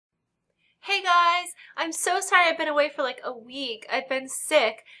guys! I'm so sorry I've been away for like a week. I've been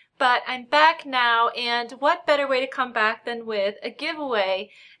sick, but I'm back now, and what better way to come back than with a giveaway?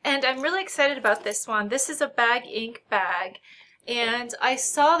 And I'm really excited about this one. This is a BagInc bag, and I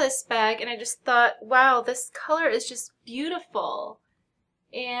saw this bag and I just thought, wow, this color is just beautiful.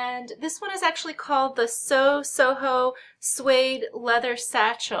 And this one is actually called the Soho Suede Leather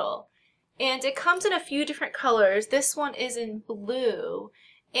Satchel. And it comes in a few different colors. This one is in blue.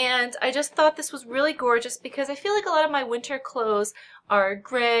 And I just thought this was really gorgeous because I feel like a lot of my winter clothes are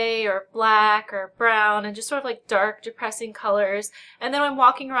gray or black or brown and just sort of like dark, depressing colors. And then when I'm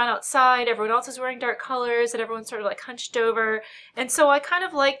walking around outside, everyone else is wearing dark colors and everyone's sort of like hunched over. And so I kind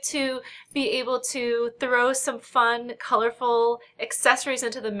of like to be able to throw some fun, colorful accessories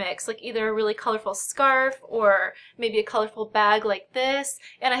into the mix, like either a really colorful scarf or maybe a colorful bag like this.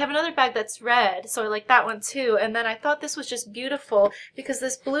 And I have another bag that's red, so I like that one too. And then I thought this was just beautiful because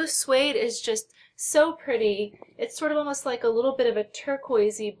this blue suede is just so pretty. It's sort of almost like a little bit of a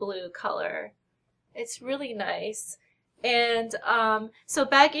turquoisey blue color. It's really nice. And so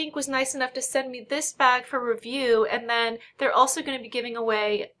BagInc was nice enough to send me this bag for review, and then they're also going to be giving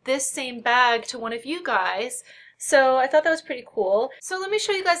away this same bag to one of you guys. So I thought that was pretty cool. So let me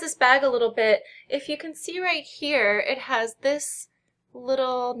show you guys this bag a little bit. If you can see right here, it has this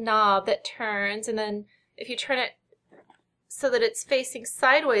little knob that turns, and then if you turn it so that it's facing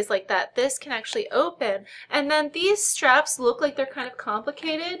sideways like that, this can actually open. And then these straps look like they're kind of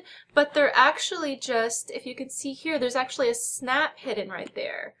complicated, but they're actually just, if you can see here, there's actually a snap hidden right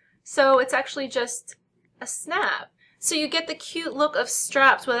there. So it's actually just a snap. So you get the cute look of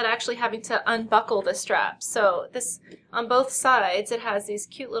straps without actually having to unbuckle the straps. So this, on both sides, it has these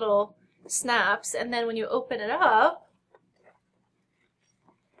cute little snaps, and then when you open it up,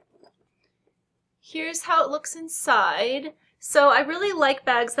 here's how it looks inside. So I really like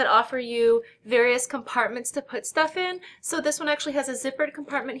bags that offer you various compartments to put stuff in. So this one actually has a zippered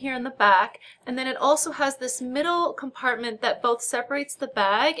compartment here in the back, and then it also has this middle compartment that both separates the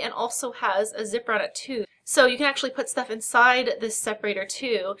bag and also has a zipper on it too. So you can actually put stuff inside this separator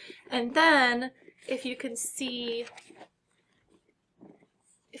too. And then if you can see,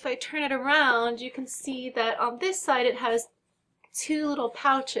 if I turn it around, you can see that on this side it has two little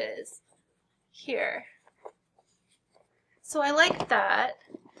pouches here. So I like that.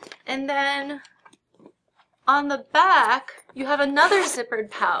 And then on the back, you have another zippered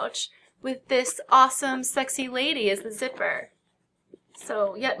pouch with this awesome sexy lady as the zipper.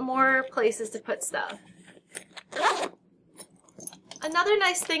 So yet more places to put stuff. Another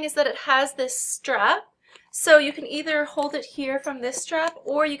nice thing is that it has this strap. So you can either hold it here from this strap,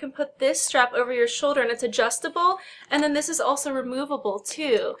 or you can put this strap over your shoulder and it's adjustable. And then this is also removable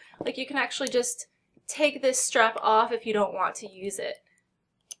too. Like you can actually just take this strap off if you don't want to use it.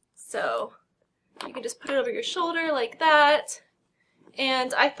 So you can just put it over your shoulder like that.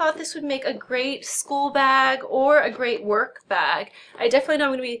 And I thought this would make a great school bag or a great work bag. I definitely know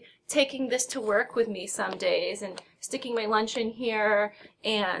I'm going to be taking this to work with me some days and sticking my lunch in here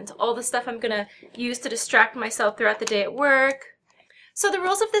and all the stuff I'm going to use to distract myself throughout the day at work. So the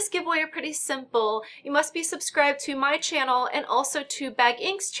rules of this giveaway are pretty simple. You must be subscribed to my channel and also to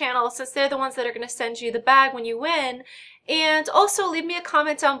BagInc's channel, since they're the ones that are going to send you the bag when you win. And also leave me a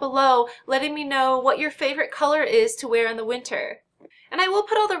comment down below letting me know what your favorite color is to wear in the winter. And I will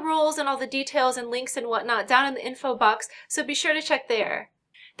put all the rules and all the details and links and whatnot down in the info box, so be sure to check there.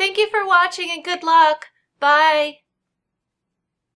 Thank you for watching and good luck. Bye!